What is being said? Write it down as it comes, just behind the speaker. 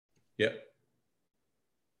Yeah.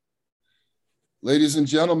 Ladies and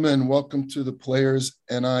gentlemen, welcome to the Players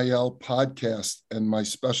NIL podcast. And my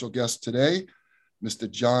special guest today, Mr.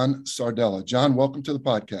 John Sardella. John, welcome to the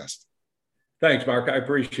podcast. Thanks, Mark. I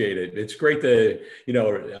appreciate it. It's great to,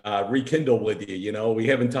 rekindle with you. We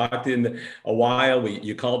haven't talked in a while.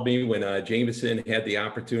 You called me when Jameson had the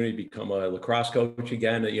opportunity to become a lacrosse coach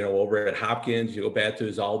again, over at Hopkins. You go back to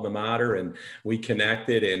his alma mater, and we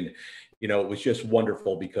connected. And, it was just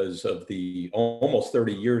wonderful because of the almost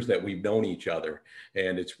 30 years that we've known each other.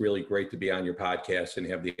 And it's really great to be on your podcast and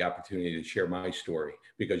have the opportunity to share my story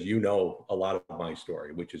because you know a lot of my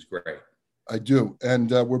story, which is great. I do.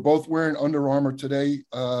 And we're both wearing Under Armour today,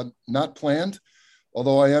 not planned,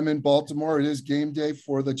 although I am in Baltimore. It is game day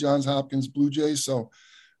for the Johns Hopkins Blue Jays, so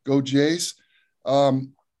go Jays.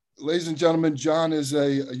 Ladies and gentlemen, John is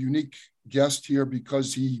a unique guest here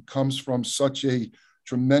because he comes from such a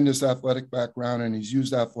tremendous athletic background, and he's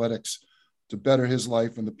used athletics to better his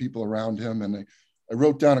life and the people around him. And I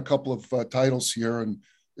wrote down a couple of titles here, and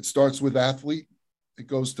it starts with athlete. It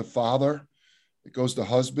goes to father. It goes to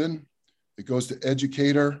husband. It goes to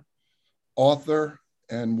educator, author,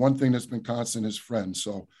 and one thing that's been constant is friend.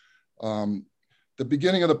 So the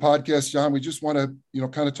beginning of the podcast, John, we just want to,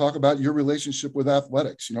 kind of talk about your relationship with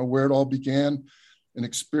athletics, where it all began, an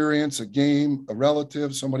experience, a game, a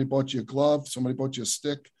relative, somebody bought you a glove, somebody bought you a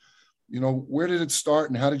stick. Where did it start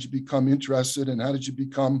and how did you become interested and how did you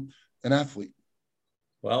become an athlete?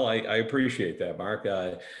 Well, I appreciate that, Mark.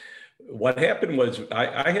 What happened was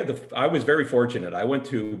I was very fortunate. I went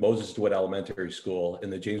to Moses DeWitt Elementary School in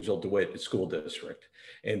the Janesville DeWitt School District,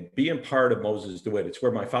 and being part of Moses DeWitt, it's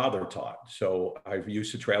where my father taught. So I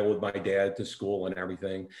used to travel with my dad to school and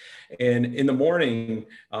everything. And in the morning,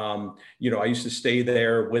 I used to stay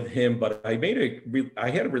there with him, but I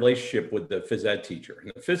had a relationship with the phys ed teacher,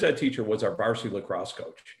 and the phys ed teacher was our varsity lacrosse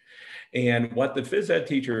coach. And what the phys ed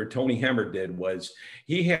teacher, Tony Hemmer, did was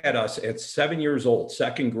he had us at 7 years old,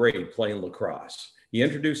 second grade, playing lacrosse. He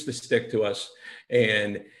introduced the stick to us,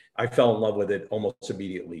 and I fell in love with it almost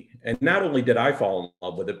immediately. And not only did I fall in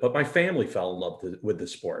love with it, but my family fell in love with the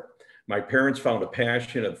sport. My parents found a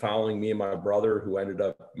passion of following me and my brother,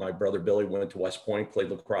 my brother Billy went to West Point, played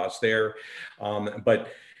lacrosse there. But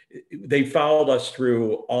they followed us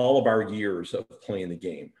through all of our years of playing the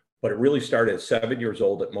game. But it really started at 7 years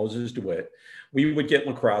old at Moses DeWitt. We would get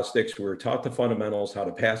lacrosse sticks. We were taught the fundamentals, how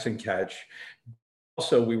to pass and catch.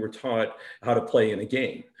 Also, we were taught how to play in a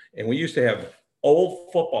game. And we used to have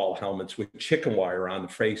old football helmets with chicken wire on the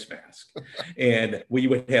face mask. And we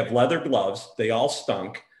would have leather gloves. They all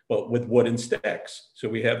stunk, but with wooden sticks. So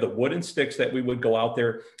we have the wooden sticks that we would go out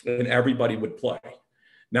there and everybody would play.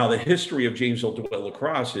 Now, the history of Janesville DeWitt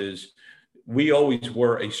lacrosse is we always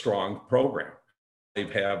were a strong program. They've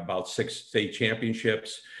had about 6 state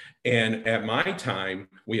championships. And at my time,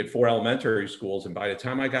 we had 4 elementary schools. And by the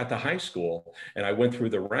time I got to high school and I went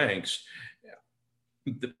through the ranks,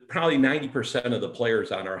 probably 90% of the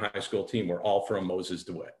players on our high school team were all from Moses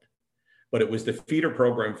DeWitt. But it was the feeder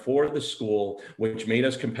program for the school, which made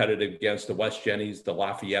us competitive against the West Jennies, the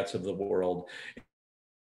Lafayettes of the world,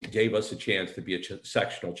 gave us a chance to be a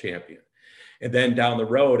sectional champion. And then down the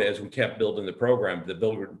road, as we kept building the program, the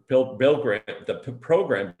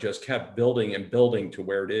program just kept building and building to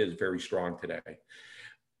where it is very strong today.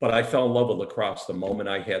 But I fell in love with lacrosse the moment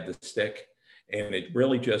I had the stick, and it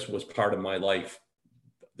really just was part of my life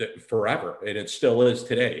forever. And it still is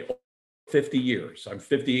today, 50 years. I'm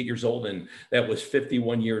 58 years old, and that was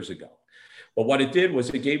 51 years ago. But what it did was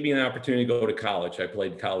it gave me an opportunity to go to college. I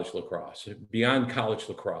played college lacrosse. Beyond college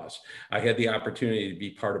lacrosse, I had the opportunity to be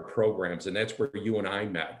part of programs, and that's where you and I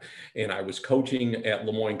met. And I was coaching at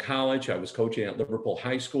Le Moyne College. I was coaching at Liverpool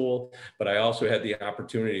High School, but I also had the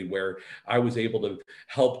opportunity where I was able to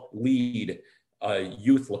help lead a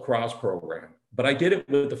youth lacrosse program. But I did it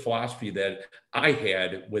with the philosophy that I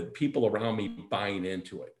had with people around me buying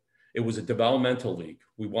into it. It was a developmental league.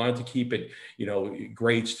 We wanted to keep it,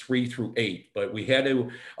 grades 3 through 8, but we had to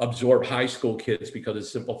absorb high school kids because of the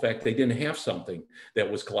simple fact they didn't have something that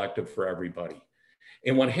was collective for everybody.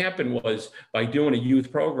 And what happened was by doing a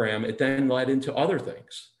youth program, it then led into other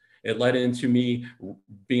things. It led into me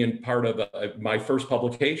being part of my first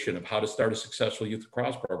publication of how to start a successful youth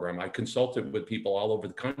lacrosse program. I consulted with people all over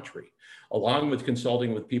the country. Along with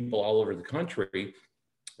consulting with people all over the country,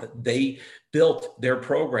 they built their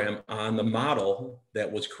program on the model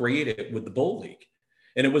that was created with the Bull League.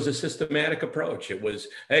 And it was a systematic approach. It was,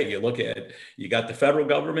 hey, you look at it, you got the federal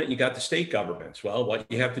government, you got the state governments. Well, what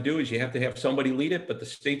you have to do is you have to have somebody lead it, but the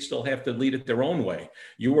states still have to lead it their own way.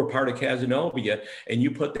 You were part of Casanova, and you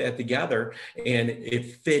put that together, and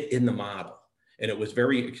it fit in the model. and it was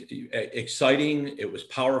very exciting. It was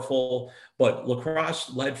powerful, but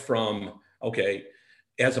lacrosse led from, okay,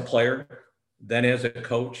 as a player, then as a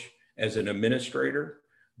coach, as an administrator,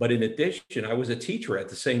 but in addition, I was a teacher at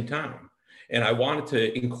the same time. And I wanted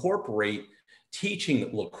to incorporate teaching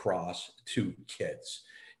lacrosse to kids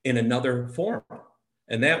in another form.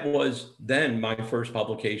 And that was then my first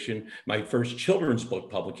publication, my first children's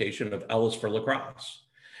book publication of Ellis for Lacrosse.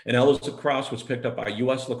 And Ellis Lacrosse was picked up by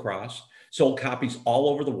US Lacrosse, sold copies all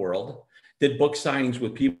over the world, did book signings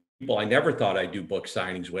with people I never thought I'd do book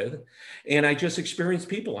signings with. And I just experienced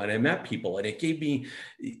people and I met people, and it gave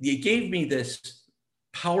me this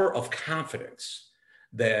power of confidence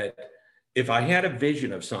that if I had a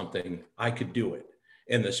vision of something, I could do it.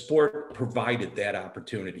 And the sport provided that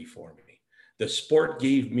opportunity for me. The sport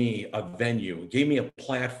gave me a venue, gave me a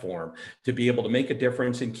platform to be able to make a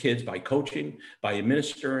difference in kids by coaching, by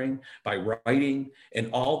administering, by writing,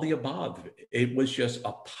 and all the above. It was just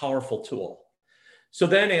a powerful tool. So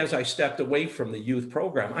then as I stepped away from the youth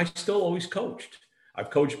program, I still always coached.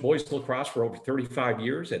 I've coached boys lacrosse for over 35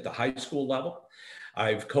 years at the high school level.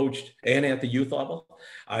 I've coached and at the youth level.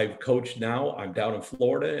 I've coached now. I'm down in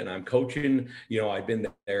Florida and I'm coaching. I've been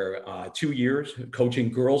there 2 years coaching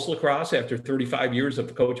girls lacrosse after 35 years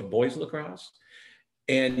of coaching boys lacrosse.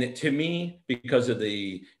 And to me, because of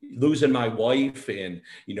the losing my wife and,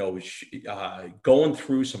 going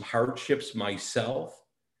through some hardships myself,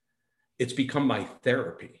 it's become my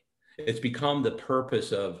therapy. It's become the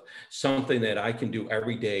purpose of something that I can do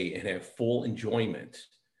every day and have full enjoyment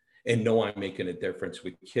and know I'm making a difference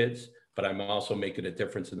with kids, but I'm also making a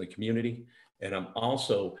difference in the community. And I'm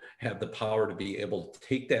also have the power to be able to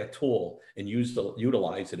take that tool and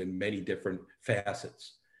utilize it in many different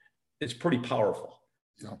facets. It's pretty powerful.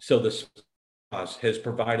 Yeah. So this has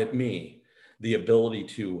provided me the ability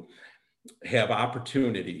to have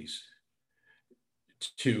opportunities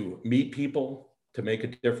to meet people, to make a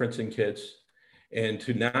difference in kids, and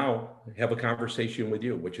to now have a conversation with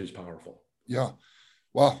you, which is powerful. Yeah.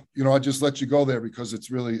 Well, I just let you go there because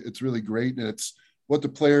it's really great. And it's what the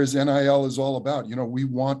Players NIL is all about. We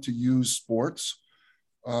want to use sports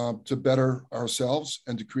to better ourselves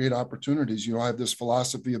and to create opportunities. I have this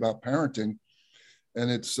philosophy about parenting,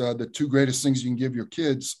 and it's the two greatest things you can give your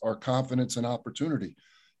kids are confidence and opportunity.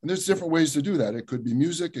 And there's different ways to do that. It could be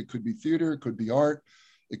music, it could be theater, it could be art,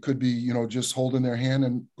 it could be, just holding their hand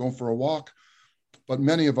and going for a walk. But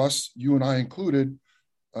many of us, you and I included,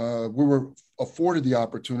 we were afforded the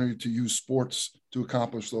opportunity to use sports to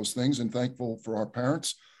accomplish those things, and thankful for our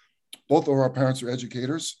parents. Both of our parents are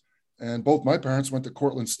educators, and both my parents went to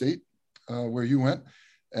Cortland State, where you went,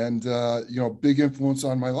 and, big influence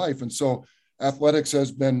on my life. And so athletics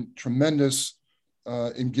has been tremendous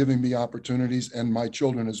in giving me opportunities, and my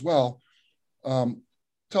children as well.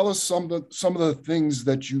 Tell us some of the things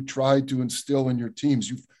that you tried to instill in your teams.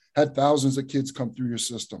 You've had thousands of kids come through your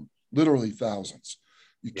system, literally thousands.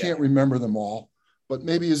 You can't remember them all, but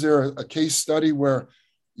maybe is there a case study where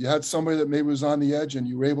you had somebody that maybe was on the edge and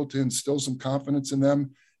you were able to instill some confidence in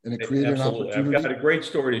them and it created an opportunity? I've got a great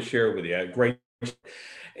story to share with you.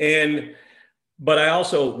 But I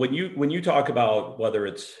also, when you talk about whether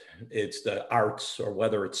it's the arts or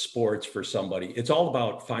whether it's sports for somebody, it's all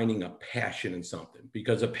about finding a passion in something,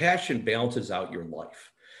 because a passion balances out your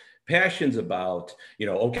life. Passion's about,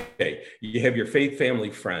 okay, you have your faith,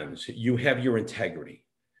 family, friends, you have your integrity.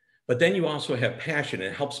 But then you also have passion,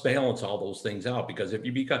 and it helps balance all those things out. Because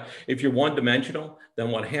if you're one-dimensional,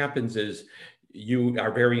 then what happens is you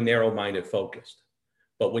are very narrow-minded focused.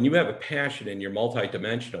 But when you have a passion and you're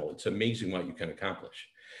multi-dimensional, it's amazing what you can accomplish.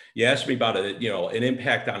 You asked me about an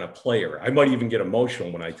impact on a player. I might even get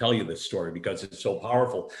emotional when I tell you this story because it's so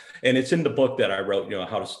powerful. And it's in the book that I wrote,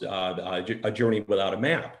 how to a journey without a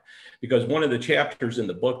map. Because one of the chapters in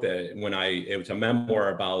the book it was a memoir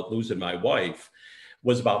about losing my wife,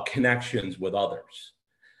 was about connections with others.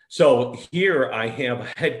 So here I have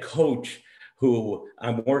a head coach who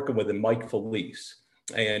I'm working with, Mike Felice.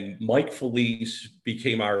 And Mike Felice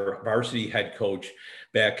became our varsity head coach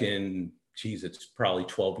back in, it's probably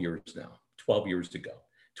 12 years now, 12 years ago,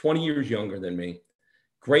 20 years younger than me.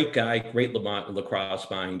 Great guy, great lacrosse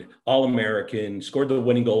mind, All-American, scored the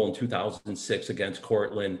winning goal in 2006 against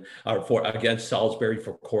against Salisbury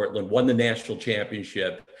for Cortland, won the national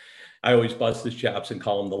championship. I always bust his chops and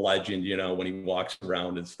call him the legend, when he walks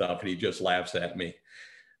around and stuff, and he just laughs at me.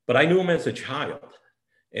 But I knew him as a child.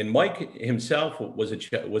 And Mike himself was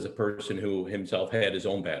a person who himself had his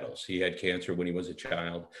own battles. He had cancer when he was a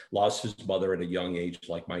child, lost his mother at a young age,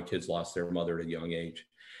 like my kids lost their mother at a young age.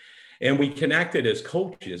 And we connected as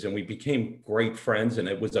coaches, and we became great friends, and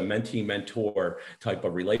it was a mentee-mentor type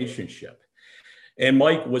of relationship. And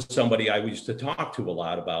Mike was somebody I used to talk to a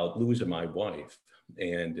lot about losing my wife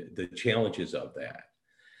and the challenges of that.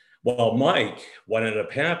 Well, Mike, what ended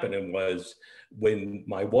up happening was when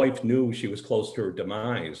my wife knew she was close to her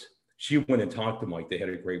demise, she went and talked to Mike. They had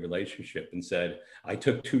a great relationship and said, I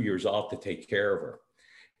took 2 years off to take care of her.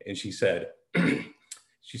 And she said,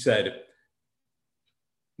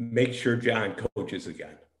 make sure John coaches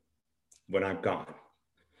again when I'm gone.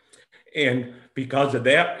 And because of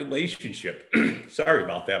that relationship, sorry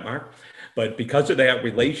about that, Mark, but because of that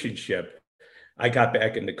relationship, I got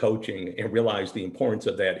back into coaching and realized the importance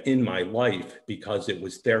of that in my life because it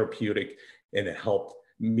was therapeutic and it helped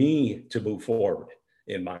me to move forward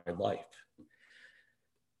in my life.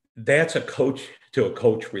 That's a coach to a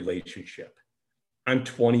coach relationship. I'm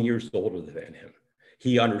 20 years older than him.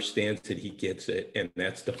 He understands it, he gets it, and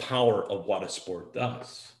that's the power of what a sport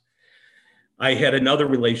does. I had another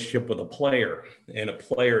relationship with a player, and a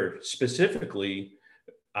player specifically,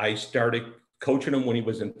 I started coaching him when he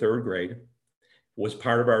was in third grade, was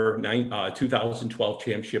part of our 2012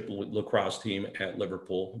 championship lacrosse team at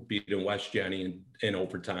Liverpool, beating West Jenny in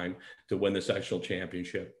overtime to win the sectional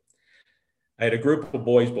championship. I had a group of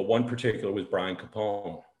boys, but one particular was Brian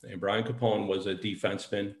Capone. And Brian Capone was a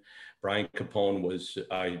defenseman. Brian Capone was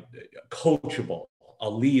coachable, a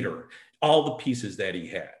leader, all the pieces that he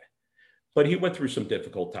had. But he went through some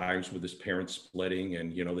difficult times with his parents splitting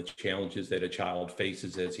and, you know, the challenges that a child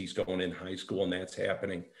faces as he's going in high school and that's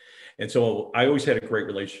happening. And so I always had a great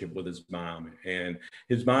relationship with his mom. And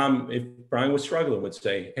his mom, if Brian was struggling, would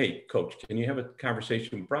say, hey, coach, can you have a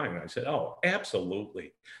conversation with Brian? And I said, oh,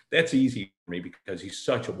 absolutely. That's easy for me because he's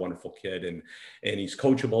such a wonderful kid and he's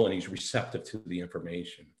coachable and he's receptive to the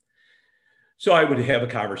information. So I would have a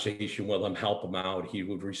conversation with him, help him out. He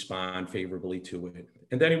would respond favorably to it.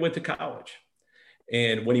 And then he went to college.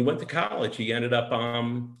 And when he went to college, he ended up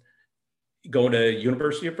going to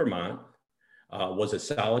University of Vermont, was a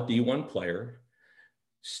solid D1 player,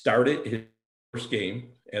 started his first game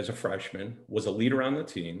as a freshman, was a leader on the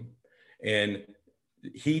team, and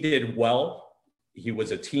he did well. He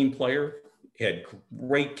was a team player, had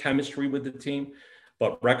great chemistry with the team,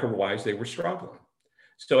 but record-wise, they were struggling.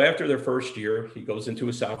 So after their first year, he goes into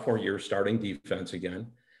his sophomore year, starting defense again.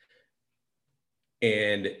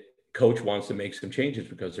 And coach wants to make some changes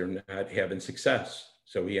because they're not having success.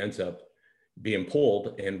 So he ends up being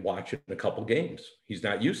pulled and watching a couple games. He's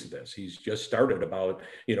not used to this. He's just started about,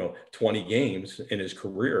 20 games in his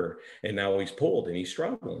career, and now he's pulled and he's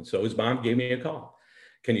struggling. So his mom gave me a call.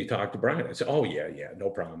 Can you talk to Brian? I said, oh, yeah,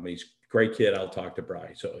 no problem. He's a great kid. I'll talk to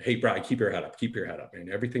Brian. So, hey, Brian, keep your head up,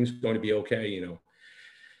 and everything's going to be okay,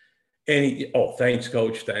 And he, oh, thanks,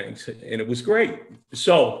 coach, thanks. And it was great.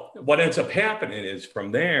 So what ends up happening is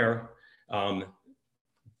from there,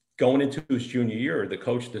 going into his junior year, the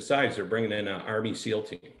coach decides they're bringing in an Army SEAL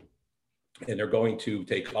team. And they're going to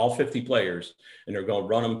take all 50 players and they're going to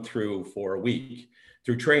run them through for a week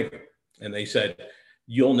through training. And they said,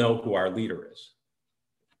 you'll know who our leader is.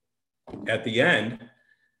 At the end,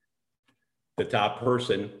 the top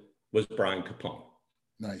person was Brian Capone.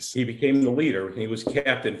 Nice. He became the leader. He was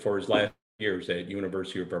captain for his last years at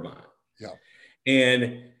University of Vermont. Yeah.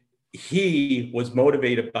 And he was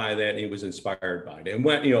motivated by that and he was inspired by it. And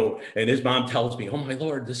when, and his mom tells me, oh my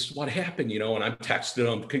Lord, this is what happened, and I'm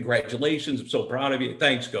texting him, congratulations, I'm so proud of you.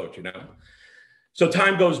 Thanks, coach, So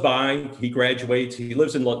time goes by, he graduates, he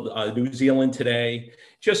lives in New Zealand today.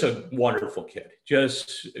 Just a wonderful kid,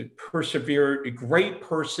 just persevered, a great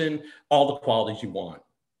person, all the qualities you want.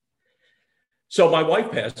 So my wife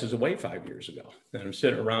passes away 5 years ago, and I'm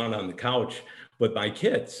sitting around on the couch with my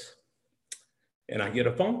kids, and I get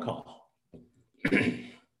a phone call.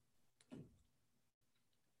 And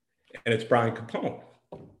it's Brian Capone.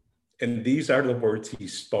 And these are the words he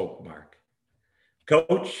spoke, Mark.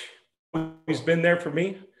 Coach, he's been there for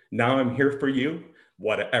me. Now I'm here for you,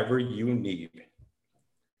 whatever you need.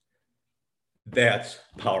 That's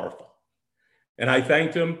powerful. And I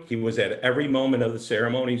thanked him. He was at every moment of the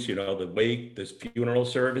ceremonies, the wake, this funeral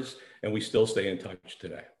service, and we still stay in touch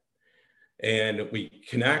today. And we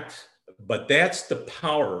connect, but that's the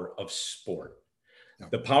power of sport. Yeah.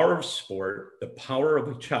 The power of sport, the power of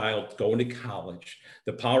a child going to college,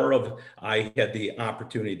 the power of, I had the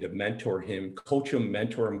opportunity to mentor him, coach him,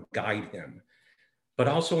 mentor him, guide him, but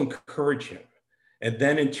also encourage him. And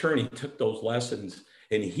then in turn, he took those lessons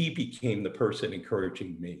and he became the person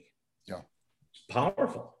encouraging me. Yeah. It's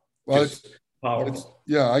powerful. Well, it's powerful.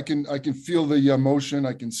 I can feel the emotion.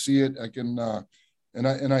 I can see it. I can,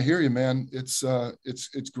 and I hear you, man. It's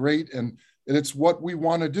great. And it's what we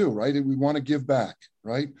want to do, right? We want to give back,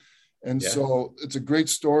 right? And so it's a great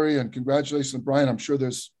story, and congratulations, Brian. I'm sure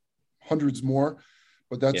there's hundreds more.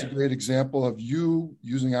 but that's a Yeah. great example of you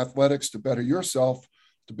using athletics to better yourself,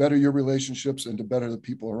 to better your relationships, and to better the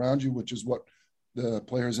people around you, which is what the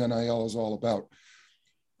Players NIL is all about.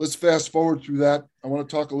 Let's fast forward through that. I want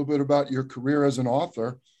to talk a little bit about your career as an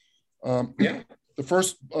author. Yeah. The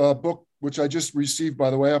first book, which I just received, by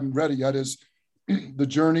the way, I haven't read it yet, is The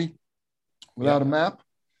Journey Without a Map.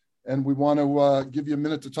 And we want to give you a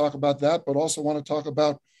minute to talk about that, but also want to talk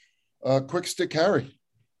about Quick Stick Harry.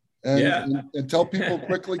 And tell people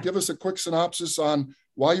quickly, give us a quick synopsis on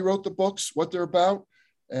why you wrote the books, what they're about,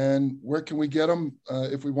 and where can we get them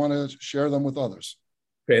if we want to share them with others.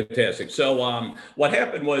 Fantastic. So what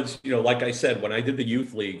happened was, like I said, when I did the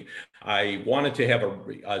youth league, I wanted to have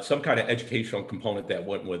some kind of educational component that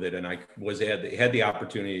went with it, and I had the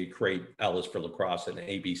opportunity to create Ellis for Lacrosse, an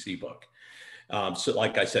ABC book. So,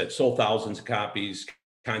 like I said, sold thousands of copies,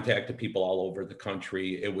 contacted people all over the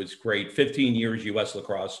country. It was great. 15 years, U.S.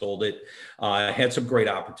 Lacrosse sold it. Had some great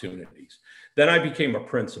opportunities. Then I became a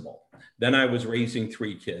principal. Then I was raising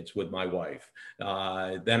 3 kids with my wife.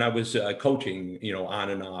 Then I was coaching, on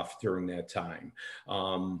and off during that time.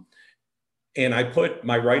 And I put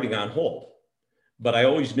my writing on hold. But I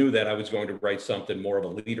always knew that I was going to write something more of a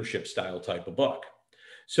leadership style type of book.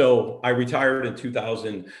 So I retired in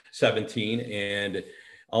 2017, and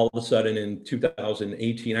all of a sudden in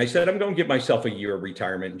 2018, I said, I'm going to give myself a year of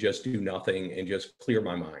retirement and just do nothing and just clear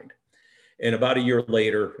my mind. And about a year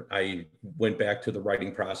later, I went back to the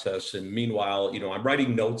writing process. And meanwhile, I'm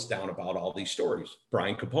writing notes down about all these stories,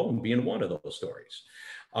 Brian Capone being one of those stories.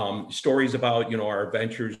 Stories about, our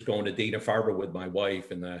adventures going to Dana-Farber with my wife,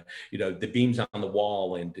 and the beams on the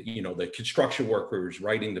wall, and, the construction workers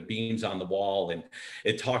writing the beams on the wall. And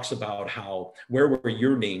it talks about where will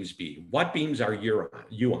your names be? What beams are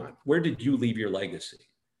you on? Where did you leave your legacy?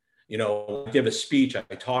 I give a speech,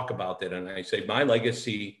 I talk about that, and I say, my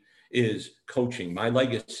legacy is coaching. My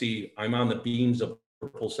legacy, I'm on the beams of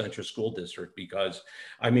Liverpool Central School District because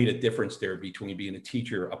I made a difference there between being a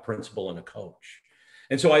teacher, a principal, and a coach.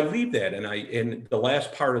 And so I leave that, and the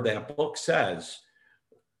last part of that book says,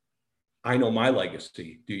 I know my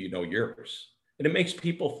legacy. Do you know yours? And it makes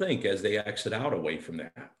people think as they exit out away from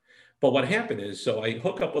that. But what happened is, so I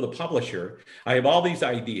hook up with a publisher. I have all these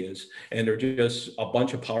ideas, and they're just a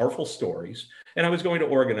bunch of powerful stories. And I was going to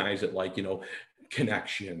organize it like,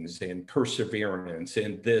 connections and perseverance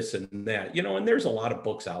and this and that, and there's a lot of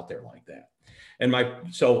books out there like that. And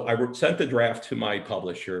so I sent the draft to my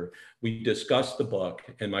publisher. We discussed the book,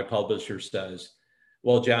 and my publisher says,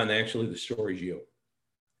 well, John, actually the story's you.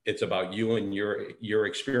 It's about you and your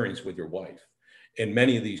experience with your wife. And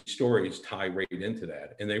many of these stories tie right into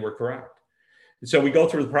that. And they were correct. And so we go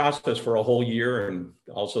through the process for a whole year, and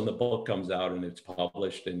all of a sudden the book comes out and it's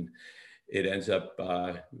published, and it ends up,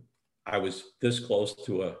 I was this close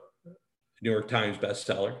to a New York Times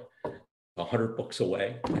bestseller, 100 books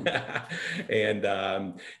away. And,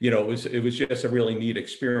 it was just a really neat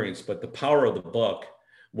experience. But the power of the book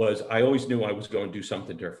was, I always knew I was going to do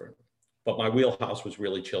something different. But my wheelhouse was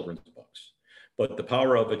really children's books. But the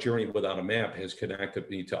power of A Journey Without a Map has connected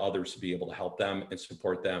me to others to be able to help them and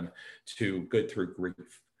support them to get through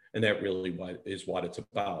grief. And that really is what it's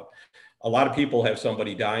about. A lot of people have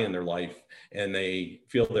somebody die in their life and they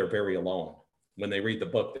feel they're very alone. When they read the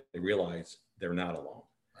book, they realize they're not alone,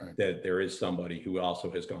 right, that there is somebody who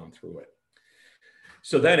also has gone through it.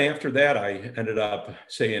 So then after that, I ended up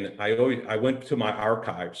saying, I went to my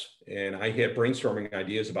archives and I had brainstorming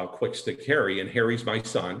ideas about Quick Stick Harry, and Harry's my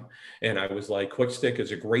son. And I was like, Quick Stick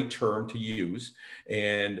is a great term to use.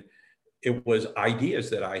 And it was ideas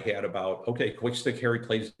that I had about, okay, Quick Stick Harry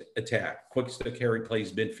plays attack, Quick Stick Harry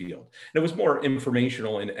plays midfield. And it was more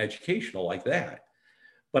informational and educational like that.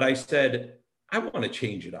 But I said, I want to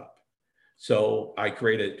change it up. So I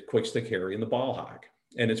created Quick Stick Harry and the Ball Hog.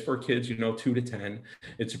 And it's for kids, 2 to 10.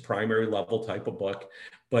 It's a primary level type of book,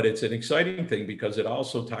 but it's an exciting thing because it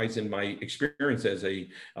also ties in my experience as a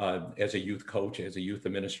youth coach, as a youth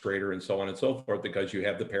administrator, and so on and so forth, because you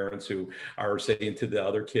have the parents who are saying to the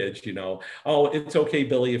other kids, oh, it's okay,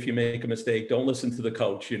 Billy, if you make a mistake, don't listen to the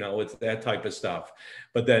coach, it's that type of stuff.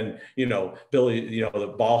 But then, Billy,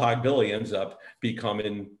 the Ball Hog Billy ends up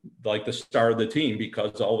becoming like the star of the team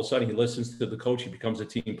because all of a sudden he listens to the coach, he becomes a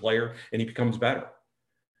team player, and he becomes better.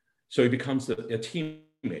 So he becomes a teammate.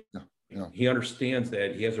 Yeah. He understands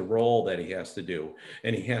that he has a role that he has to do,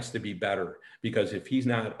 and he has to be better, because if he's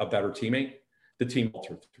not a better teammate, the team will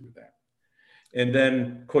through that. And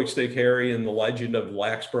then Quick Stick Harry and the legend of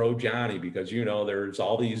Laxbro Johnny, because, there's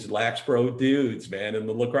all these Laxbro dudes, man, in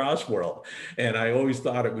the lacrosse world. And I always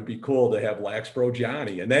thought it would be cool to have Laxbro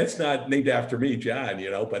Johnny. And that's not named after me, John,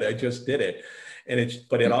 but I just did it.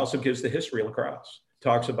 But it also gives the history of lacrosse.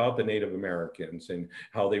 talks about the Native Americans and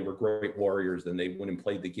how they were great warriors and they went and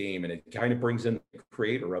played the game. And it kind of brings in the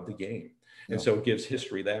creator of the game. And so it gives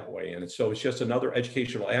history that way. And so it's just another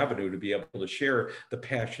educational avenue to be able to share the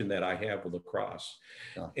passion that I have with lacrosse.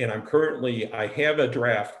 And I have a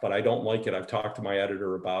draft, but I don't like it. I've talked to my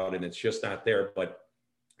editor about it and it's just not there. But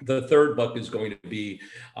the third book is going to be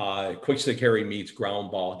Quick Stick Harry meets Ground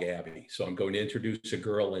Ball Gabby. So I'm going to introduce a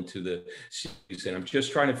girl into the season. I'm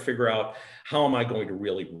just trying to figure out how am I going to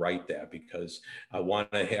really write that, because I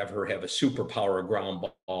want to have her have a superpower of ground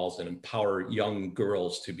balls and empower young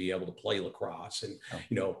girls to be able to play lacrosse and,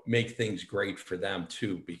 you know, make things great for them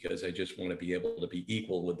too, because I just want to be able to be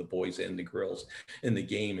equal with the boys and the girls in the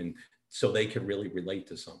game, and so they can really relate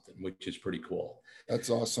to something, which is pretty cool. That's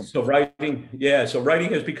awesome. So writing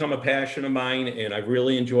has become a passion of mine and I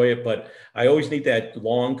really enjoy it, but I always need that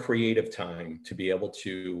long creative time to be able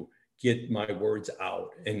to get my words out.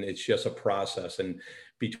 And it's just a process. And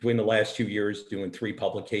between the last 2 years doing 3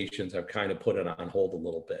 publications, I've kind of put it on hold a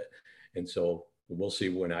little bit. And so we'll see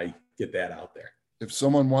when I get that out there. If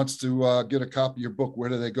someone wants to get a copy of your book, where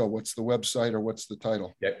do they go? What's the website or what's the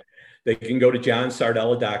title? Yep. They can go to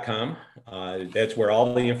johnsardella.com. That's where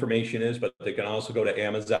all the information is, but they can also go to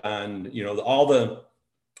Amazon, you know, all the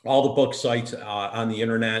book sites on the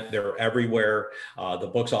internet. They're everywhere. The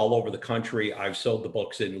books all over the country. I've sold the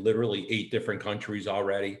books in literally 8 different countries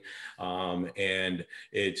already. And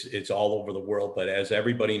it's all over the world. But as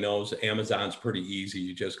everybody knows, Amazon's pretty easy.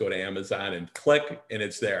 You just go to Amazon and click and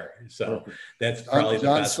it's there. So that's probably the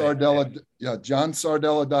best.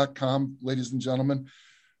 johnsardella.com, ladies and gentlemen.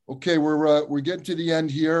 Okay, we're getting to the end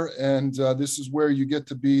here, and this is where you get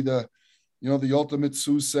to be the ultimate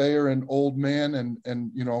soothsayer and old man,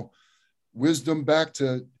 and you know, wisdom back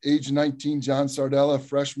to age 19. John Sardella,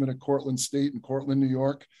 freshman at Cortland State in Cortland, New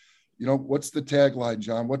York. You know, what's the tagline,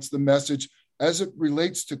 John? What's the message as it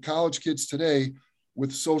relates to college kids today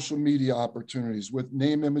with social media opportunities, with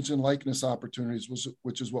name, image, and likeness opportunities,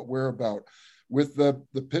 which is what we're about, with the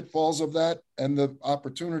pitfalls of that and the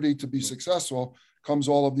opportunity to be successful comes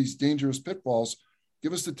all of these dangerous pitfalls.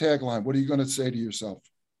 Give us the tagline. What are you going to say to yourself?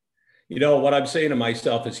 You know, what I'm saying to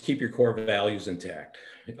myself is keep your core values intact.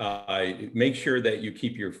 Make sure that you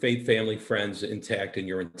keep your faith, family, friends intact, and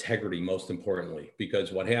your integrity, most importantly,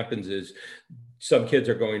 because what happens is some kids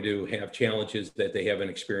are going to have challenges that they haven't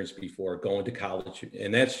experienced before going to college.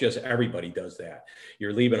 And that's just, everybody does that.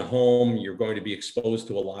 You're leaving home, you're going to be exposed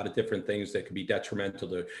to a lot of different things that could be detrimental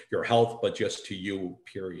to your health, but just to you,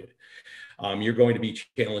 period. You're going to be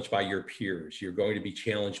challenged by your peers. You're going to be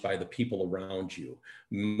challenged by the people around you.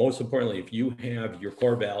 Most importantly, if you have your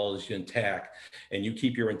core values intact and you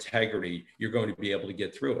keep your integrity, you're going to be able to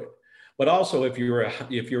get through it. But also, if you're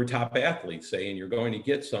a top athlete, say, and you're going to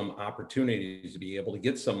get some opportunities to be able to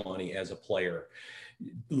get some money as a player,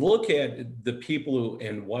 look at the people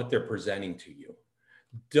and what they're presenting to you.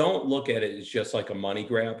 Don't look at it as just like a money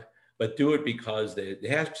grab, but do it because they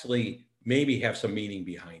actually maybe have some meaning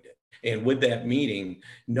behind it. And with that meaning,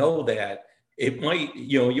 know that it might,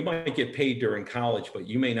 you might get paid during college, but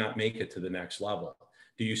you may not make it to the next level.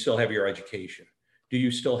 Do you still have your education? Do you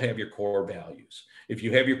still have your core values? If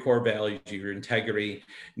you have your core values, your integrity,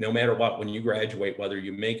 no matter what, when you graduate, whether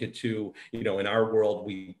you make it to, in our world,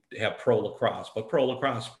 we have pro lacrosse, but pro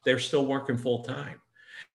lacrosse, they're still working full time.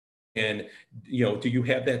 And, do you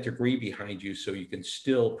have that degree behind you so you can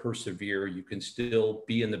still persevere? You can still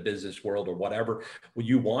be in the business world or whatever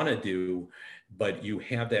you want to do, but you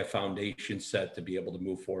have that foundation set to be able to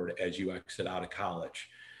move forward as you exit out of college.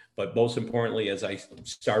 But most importantly, as I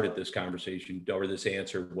started this conversation or this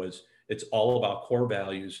answer was, it's all about core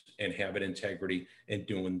values and having integrity and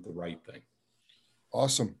doing the right thing.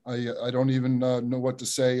 Awesome. I don't even know what to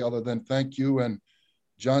say other than thank you. And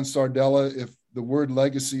John Sardella, if the word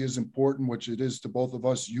legacy is important, which it is to both of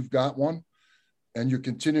us, you've got one, and you're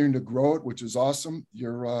continuing to grow it, which is awesome.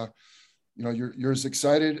 You're as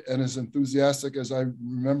excited and as enthusiastic as I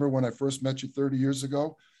remember when I first met you 30 years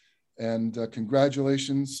ago. And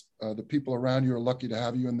congratulations. The people around you are lucky to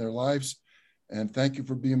have you in their lives. And thank you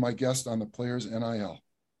for being my guest on the Players NIL.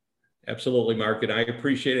 Absolutely, Mark. And I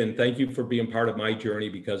appreciate it. And thank you for being part of my journey,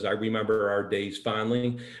 because I remember our days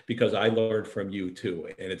fondly, because I learned from you too.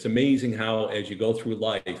 And it's amazing how, as you go through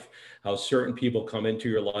life, how certain people come into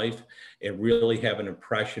your life and really have an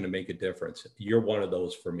impression and make a difference. You're one of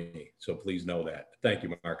those for me. So please know that. Thank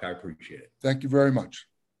you, Mark. I appreciate it. Thank you very much.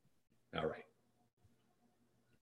 All right.